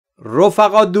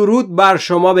رفقا درود بر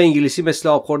شما. به انگلیسی مثل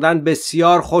آب خوردن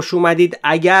بسیار خوش اومدید.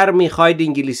 اگر میخواید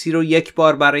انگلیسی رو یک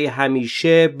بار برای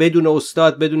همیشه بدون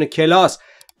استاد، بدون کلاس،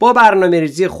 با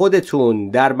برنامه‌ریزی خودتون،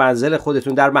 در منزل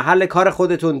خودتون، در محل کار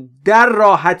خودتون، در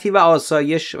راحتی و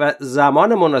آسایش و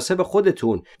زمان مناسب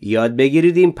خودتون یاد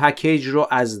بگیرید، این پکیج رو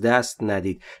از دست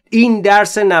ندید. این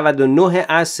درس 99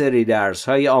 از سری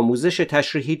درسهای آموزش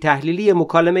تشریحی تحلیلی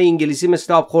مکالمه انگلیسی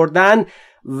مثل آب خوردن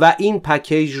و این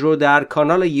پکیج رو در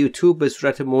کانال یوتیوب به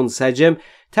صورت منسجم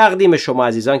تقدیم شما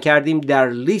عزیزان کردیم در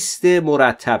لیست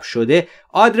مرتب شده.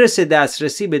 آدرس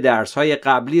دسترسی به درسهای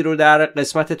قبلی رو در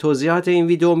قسمت توضیحات این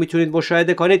ویدیو میتونید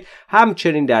مشاهده کنید.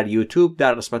 همچنین در یوتیوب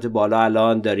در قسمت بالا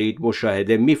الان دارید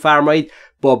مشاهده میفرمایید.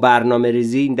 با برنامه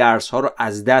ریزی این درس ها رو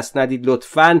از دست ندید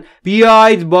لطفاً.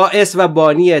 بیایید باعث و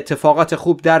بانی اتفاقات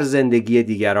خوب در زندگی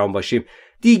دیگران باشیم.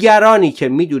 دیگرانی که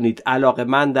میدونید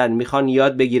علاقه‌مندن، میخوان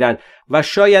یاد بگیرن و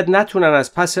شاید نتونن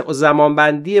از پس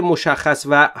زمانبندی مشخص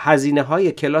و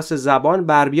هزینه‌های کلاس زبان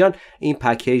بر بیان، این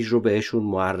پکیج رو بهشون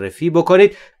معرفی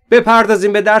بکنید.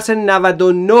 بپردازیم به درس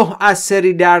 99 از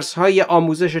سری درس‌های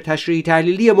آموزش تشریحی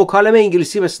تحلیلی مکالمه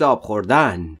انگلیسی مثل آب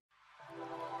خوردن.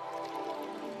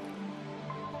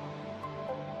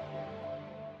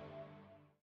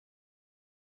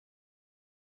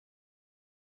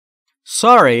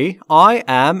 Sorry, I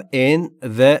am in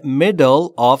the middle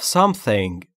of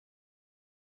something.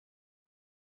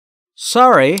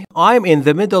 Sorry, I'm in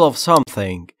the middle of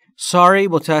something. Sorry,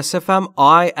 متاسفم.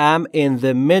 I am in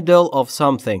the middle of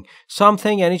something.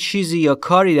 Something یعنی چیزی یا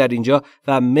کاری در اینجا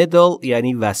و middle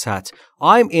یعنی وسط.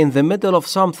 I'm in the middle of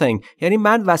something یعنی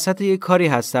من وسط یک کاری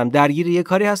هستم، درگیر یک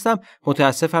کاری هستم،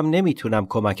 متاسفم نمیتونم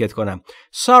کمکت کنم.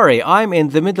 Sorry, I'm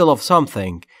in the middle of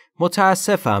something.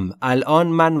 متاسفم، الان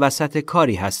من وسط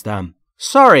کاری هستم.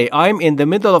 Sorry, I'm in the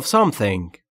middle of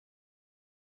something.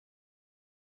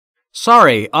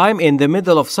 Sorry, I'm in the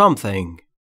middle of something.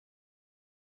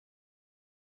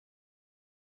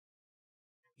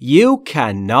 You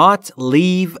cannot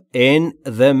leave in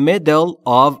the middle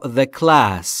of the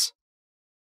class.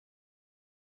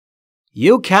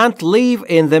 You can't leave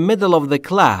in the middle of the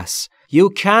class. You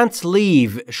can't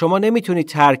leave. شما نمیتونی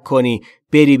ترک کنی،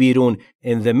 بری بیرون.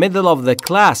 In the middle of the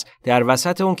class. در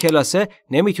وسط اون کلاسه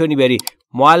نمیتونی بری.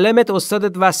 معلمت،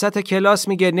 استادت وسط کلاس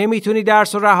میگه نمیتونی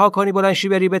درس رو رها کنی، بلنشی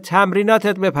بری به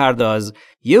تمریناتت بپرداز.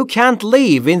 You can't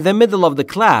leave in the middle of the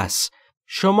class.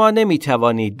 شما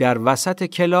نمیتوانید در وسط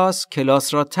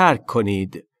کلاس را ترک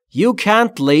کنید. You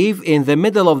can't leave in the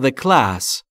middle of the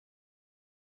class.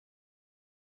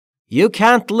 You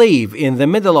can't leave in the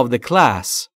middle of the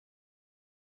class.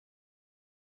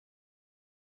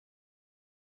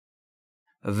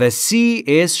 The sea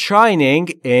is shining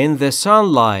in the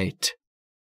sunlight.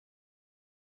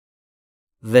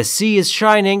 The sea is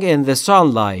shining in the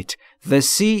sunlight. The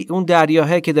sea اون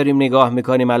دریاهه که داریم نگاه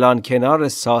میکنیم الان، کنار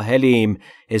ساحلیم.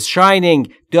 is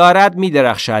shining دارد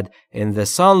میدرخشد. in the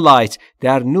sunlight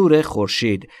در نور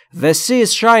خورشید. The sea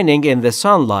is shining in the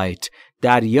sunlight.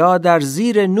 دریا در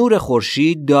زیر نور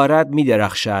خورشید دارد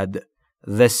میدرخشد.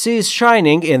 The sea is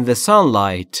shining in the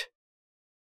sunlight.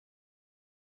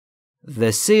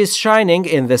 The sea is shining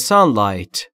in the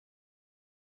sunlight.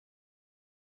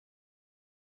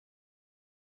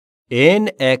 In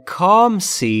a calm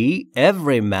sea,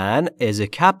 every man is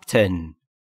a captain.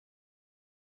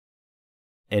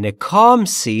 In a calm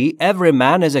sea, every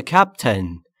man is a captain.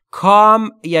 Calm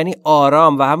یعنی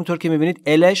آرام و همونطور که میبینید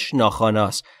الش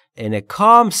ناخواناست. In a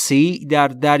calm sea در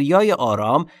دریای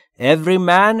آرام every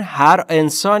man هر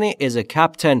انسانی is a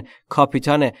captain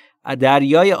کاپیتانه.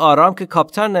 دریای آرام که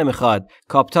کاپیتان نمیخواد.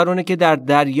 کاپیتان اونه که در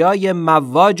دریای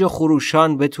مواج و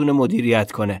خروشان بتونه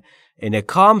مدیریت کنه. In a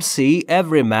calm sea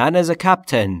every man is a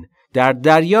captain. در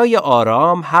دریای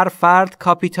آرام هر فرد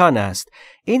کاپیتان است.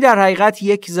 این در حقیقت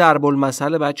یک ضرب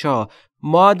المثل بچه‌ها.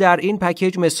 ما در این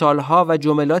پکیج مثالها و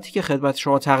جملاتی که خدمت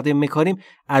شما تقدیم میکنیم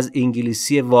از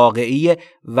انگلیسی واقعی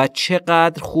و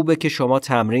چقدر خوبه که شما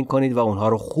تمرین کنید و اونها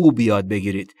رو خوب یاد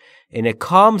بگیرید. In a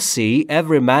calm sea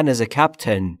every man is a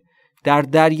captain. در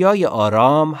دریای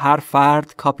آرام هر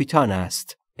فرد کاپیتان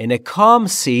است. In a calm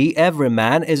sea every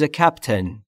man is a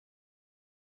captain.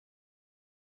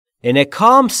 In a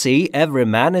calm sea every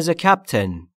man is a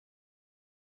captain.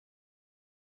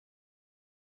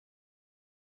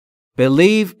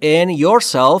 Believe in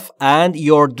yourself and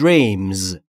your dreams.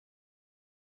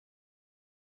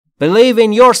 Believe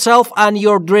in yourself and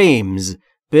your dreams.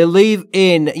 Believe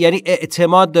in یعنی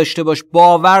اعتماد داشته باش،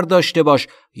 باور داشته باش.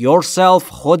 Yourself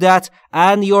خودت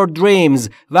and your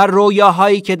dreams و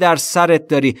رویاهایی که در سرت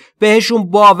داری. بهشون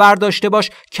باور داشته باش،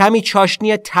 کمی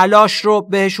چاشنی تلاش رو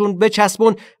بهشون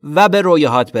بچسبون و به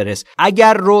رویاهات برس.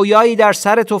 اگر رویایی در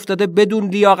سرت افتاده بدون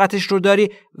لیاقتش رو داری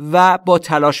و با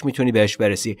تلاش میتونی بهش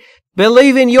برسی.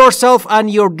 Believe in yourself and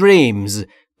your dreams.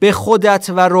 به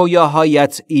خودت و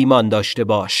رویاهایت ایمان داشته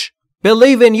باش.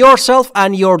 Believe in yourself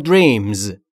and your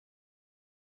dreams.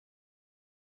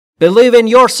 Believe in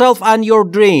yourself and your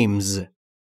dreams.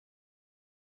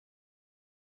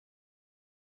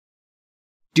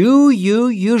 Do you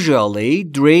usually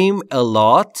dream a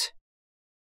lot?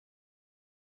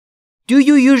 Do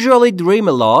you usually dream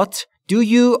a lot? Do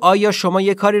you آیا شما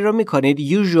یک کاری رو میکنید؟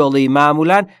 Usually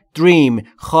معمولاً dream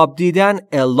خواب دیدن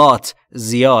a lot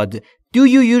زیاد. Do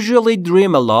you usually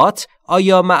dream a lot?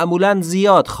 آیا معمولاً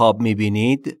زیاد خواب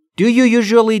میبینید؟ Do you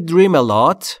usually dream a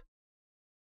lot?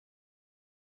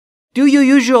 Do you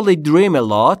usually dream a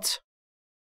lot?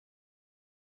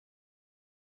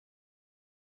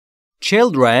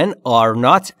 Children are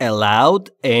not allowed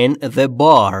in the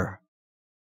bar.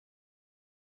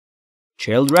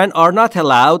 Children are not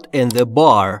allowed in the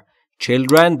bar.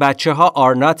 Children بچه ها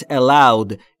are not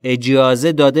allowed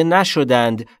اجازه داده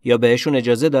نشدند یا بهشون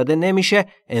اجازه داده نمیشه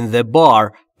in the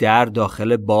bar در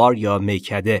داخل بار یا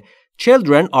میکده.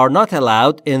 Children are not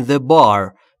allowed in the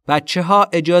bar. بچه ها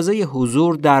اجازه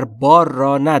حضور در بار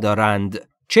را ندارند.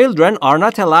 Children are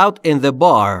not allowed in the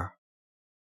bar.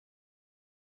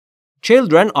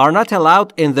 Children are not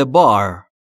allowed in the bar.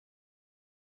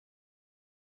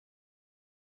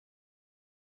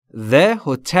 The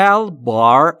hotel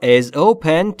bar is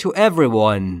open to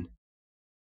everyone.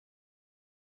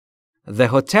 The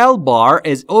hotel bar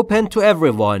is open to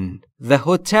everyone. The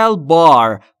hotel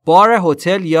bar بار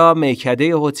هتل یا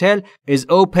میکده هتل is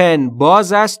open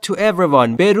باز است to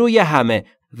everyone به روی همه.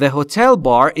 The hotel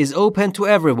bar is open to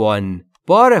everyone.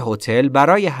 بار هتل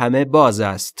برای همه باز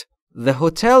است. The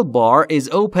hotel bar is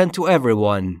open to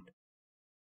everyone.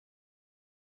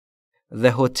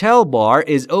 The hotel bar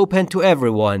is open to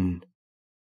everyone.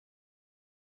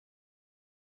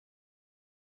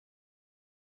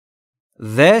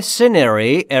 The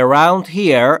scenery around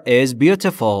here is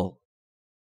beautiful.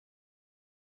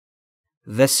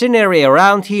 The scenery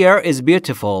around here is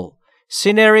beautiful.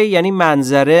 Scenery یعنی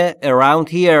منظره. Around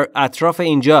here اطراف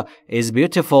اینجا is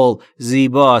beautiful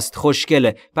زیباست،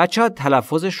 خوشگله. بچه ها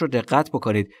تلفظش رو دقت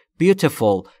بکنید.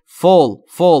 Beautiful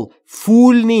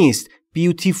full نیست،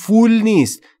 beautiful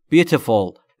نیست،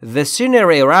 beautiful. The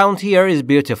scenery around here is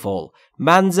beautiful.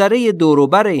 منظره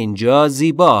دوروبر اینجا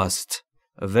زیباست.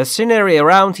 The scenery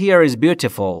around here is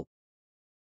beautiful.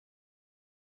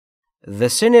 The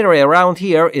scenery around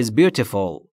here is beautiful.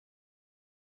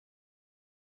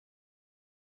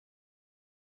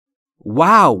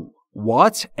 Wow,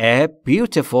 what a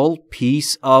beautiful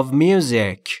piece of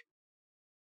music.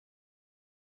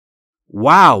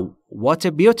 Wow, what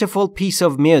a beautiful piece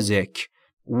of music.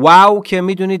 واو که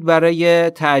میدونید برای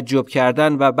تعجب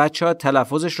کردن و بچه ها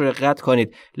تلفظش رو دقت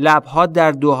کنید. لبها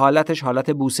در دو حالتش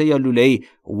حالت بوسه یا لوله‌ای.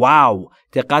 واو.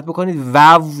 دقت بکنید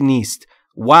واو نیست.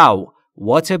 واو.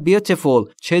 What a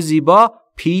beautiful. چه زیبا.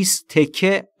 piece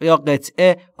تکه یا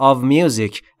قطعه of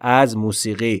music از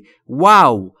موسیقی.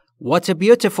 واو. What a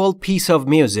beautiful piece of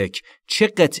music. چه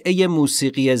قطعه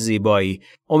موسیقی زیبایی.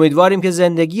 امیدواریم که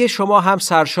زندگی شما هم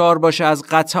سرشار باشه از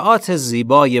قطعات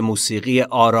زیبای موسیقی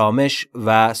آرامش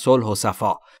و صلح و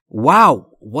صفا. Wow,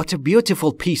 what a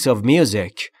beautiful piece of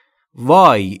music.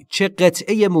 وای، چه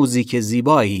قطعه موزیک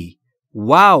زیبایی.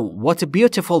 Wow, what a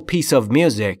beautiful piece of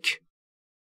music.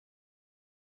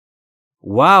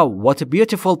 Wow, what a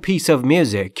beautiful piece of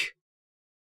music.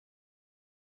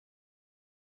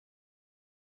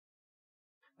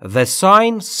 The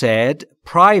sign said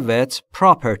private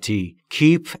property.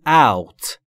 Keep out.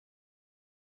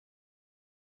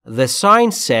 The sign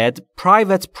said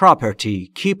private property.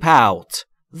 Keep out.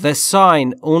 The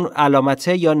sign اون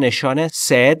علامته یا نشانه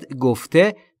said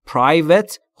گفته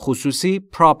private خصوصی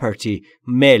property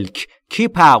ملک.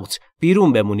 Keep out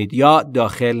بیرون بمونید یا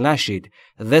داخل نشید.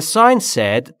 The sign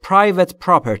said private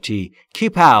property.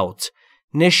 Keep out.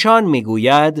 نشان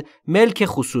میگوید ملک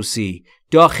خصوصی.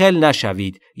 داخل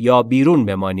نشوید یا بیرون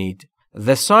بمانید.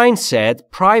 The sign said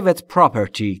private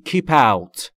property. Keep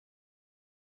out.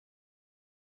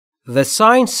 The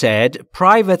sign said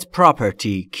private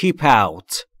property. Keep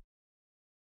out.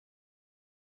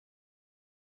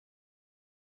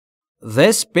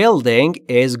 This building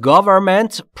is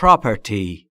government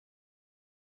property.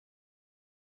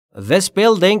 This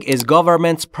building is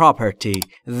government property.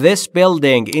 This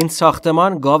building این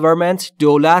ساختمان government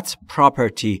دولت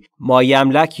property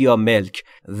مایملک یا ملک.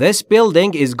 This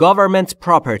building is government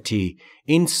property.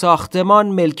 این ساختمان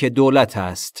ملک دولت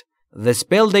است. This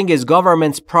building is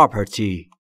government property.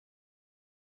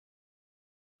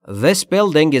 This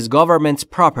building is government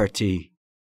property.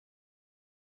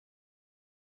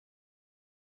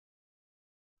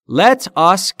 Let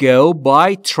us go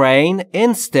by train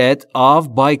instead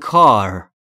of by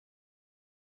car.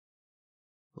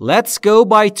 Let's go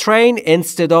by train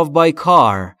instead of by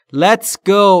car. Let's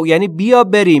go یعنی بیا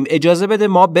بریم. اجازه بده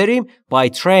ما بریم by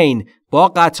train با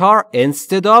قطار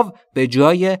instead of به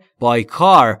جای by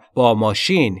car با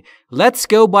ماشین. Let's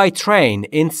go by train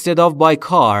instead of by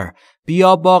car.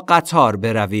 بیا با قطار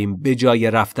برویم به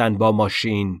جای رفتن با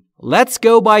ماشین. Let's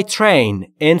go by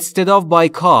train instead of by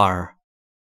car.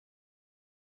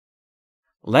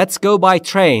 Let's go by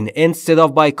train instead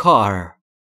of by car.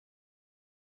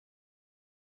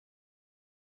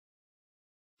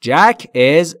 Jack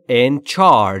is in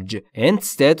charge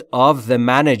instead of the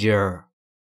manager.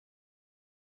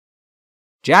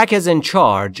 Jack is in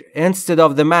charge instead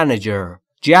of the manager.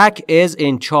 Jack is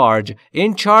in charge.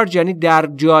 In charge یعنی در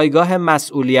جایگاه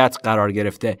مسئولیت قرار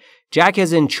گرفته. Jack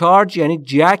is in charge یعنی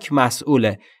جک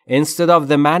مسئوله. Instead of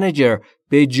the manager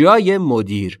به جای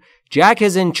مدیر. Jack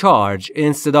is in charge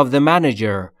instead of the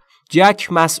manager. جک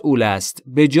مسئول است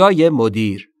به جای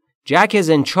مدیر. Jack is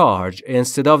in charge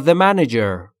instead of the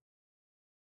manager.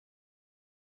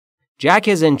 Jack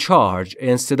is in charge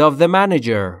instead of the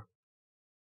manager.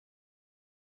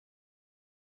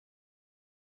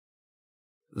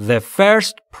 The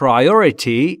first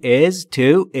priority is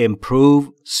to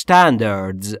improve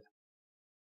standards.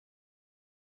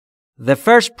 The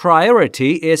first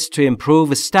priority is to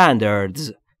improve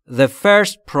standards. The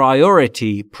first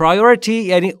priority. Priority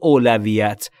یعنی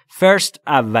اولویت. First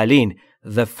اولین.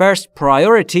 The first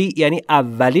priority یعنی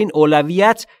اولین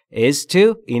اولویت is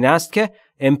to این است که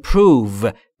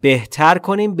improve بهتر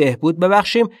کنیم بهبود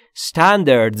ببخشیم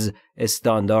standards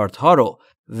استانداردها رو.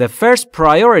 The first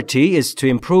priority is to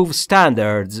improve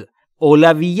standards.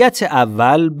 اولویت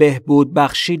اول بهبود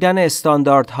بخشیدن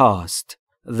استانداردهاست.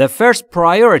 The first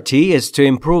priority is to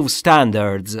improve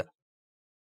standards.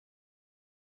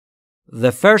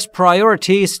 The first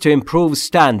priority is to improve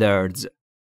standards.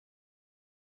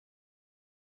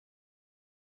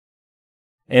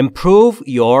 Improve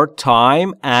your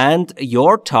time and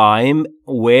your time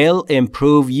will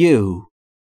improve you.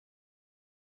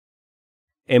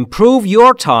 Improve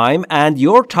your time and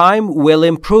your time will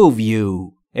improve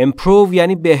you. Improve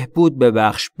یعنی بهبود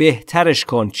ببخش بهترش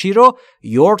کن چی رو؟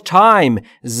 Your time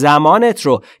زمانت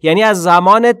رو یعنی از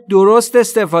زمانت درست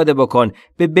استفاده بکن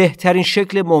به بهترین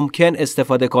شکل ممکن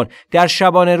استفاده کن در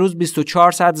شبانه روز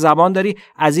 24 ساعت زمان داری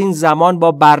از این زمان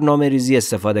با برنامه ریزی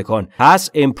استفاده کن پس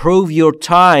improve your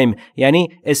time یعنی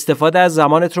استفاده از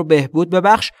زمانت رو بهبود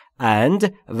ببخش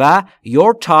and و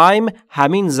your time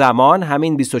همین زمان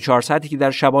همین 24 ساعتی که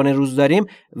در شبانه روز داریم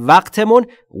وقتمون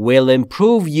will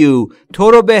improve you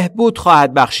تو رو بهبود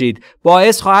خواهد بخشید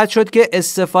باعث خواهد شد که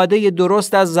استفاده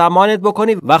درست از زمانت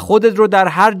بکنی و خودت رو در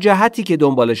هر جهتی که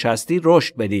دنبالش هستی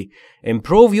رشد بدی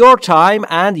improve your time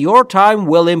and your time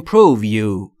will improve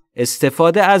you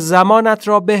استفاده از زمانت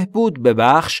را بهبود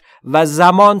ببخش و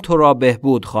زمان تو را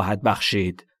بهبود خواهد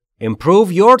بخشید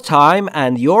Improve your time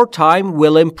and your time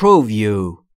will improve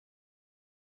you.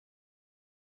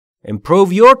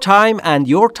 Improve your time and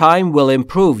your time will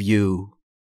improve you.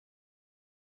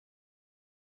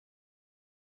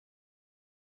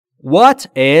 What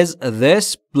is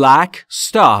this black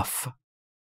stuff?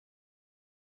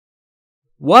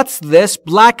 What's this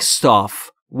black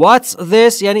stuff? What's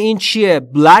this یعنی این چیه؟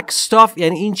 Black stuff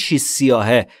یعنی این چیز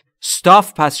سیاهه.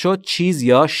 Stuff پس شد چیز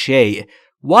یا شیء.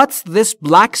 What's this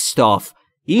black stuff?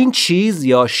 این چیز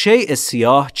یا شیء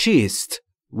سیاه چیست؟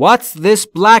 What's this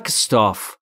black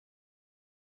stuff?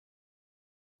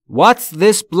 What's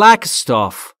this black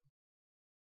stuff?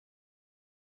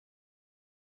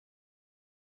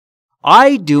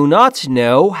 I do not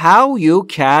know how you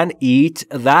can eat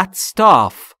that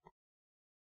stuff.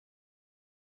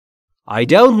 I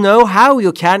don't know how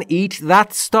you can eat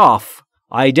that stuff.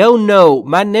 I don't know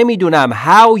من نمیدونم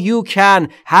how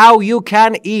you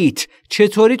can eat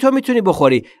چطوری تو میتونی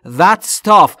بخوری that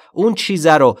stuff اون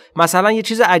چیزه رو مثلا یه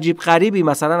چیز عجیب غریبی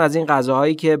مثلا از این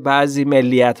غذاهایی که بعضی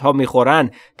ملیت ها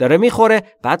میخورن داره میخوره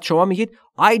بعد شما میگید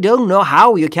I don't know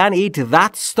how you can eat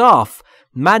that stuff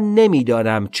من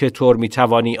نمیدانم چطور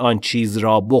میتوانی آن چیز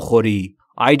را بخوری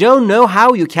I don't know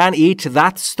how you can eat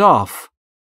that stuff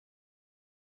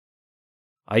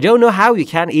I don't know how you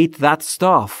can eat that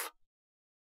stuff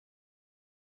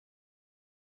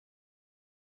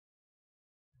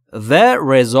The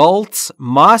results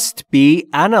must be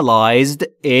analyzed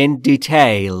in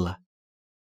detail.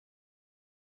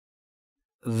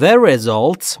 The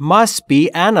results must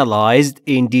be analyzed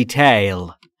in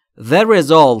detail. The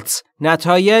results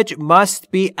نتایج must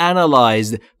be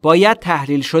analyzed باید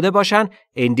تحلیل شده باشن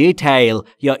in detail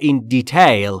یا in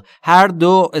detail هر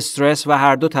دو استرس و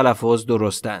هر دو تلفظ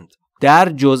درستند در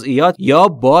جزئیات یا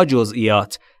با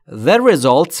جزئیات. The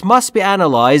results must be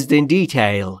analyzed in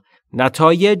detail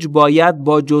نتایج باید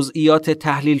با جزئیات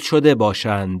تحلیل شده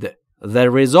باشند. The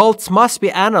results must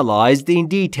be analyzed in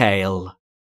detail.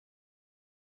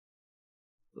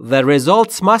 The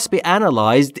results must be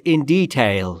analyzed in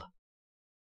detail.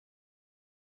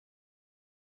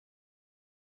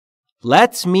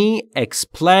 Let me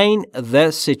explain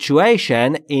the situation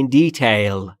in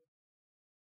detail.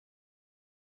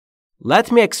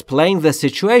 Let me explain the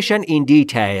situation in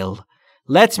detail.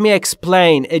 Let me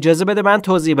explain. اجازه بده من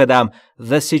توضیح بدم.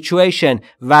 The situation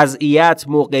وضعیت،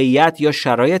 موقعیت یا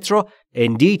شرایط رو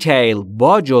in detail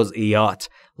با جزئیات.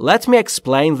 Let me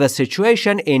explain the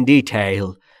situation in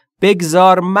detail.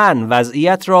 بگذار من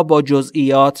وضعیت را با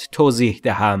جزئیات توضیح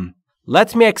دهم. Let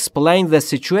me explain the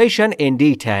situation in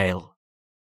detail.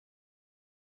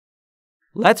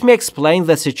 Let me explain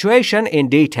the situation in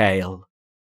detail.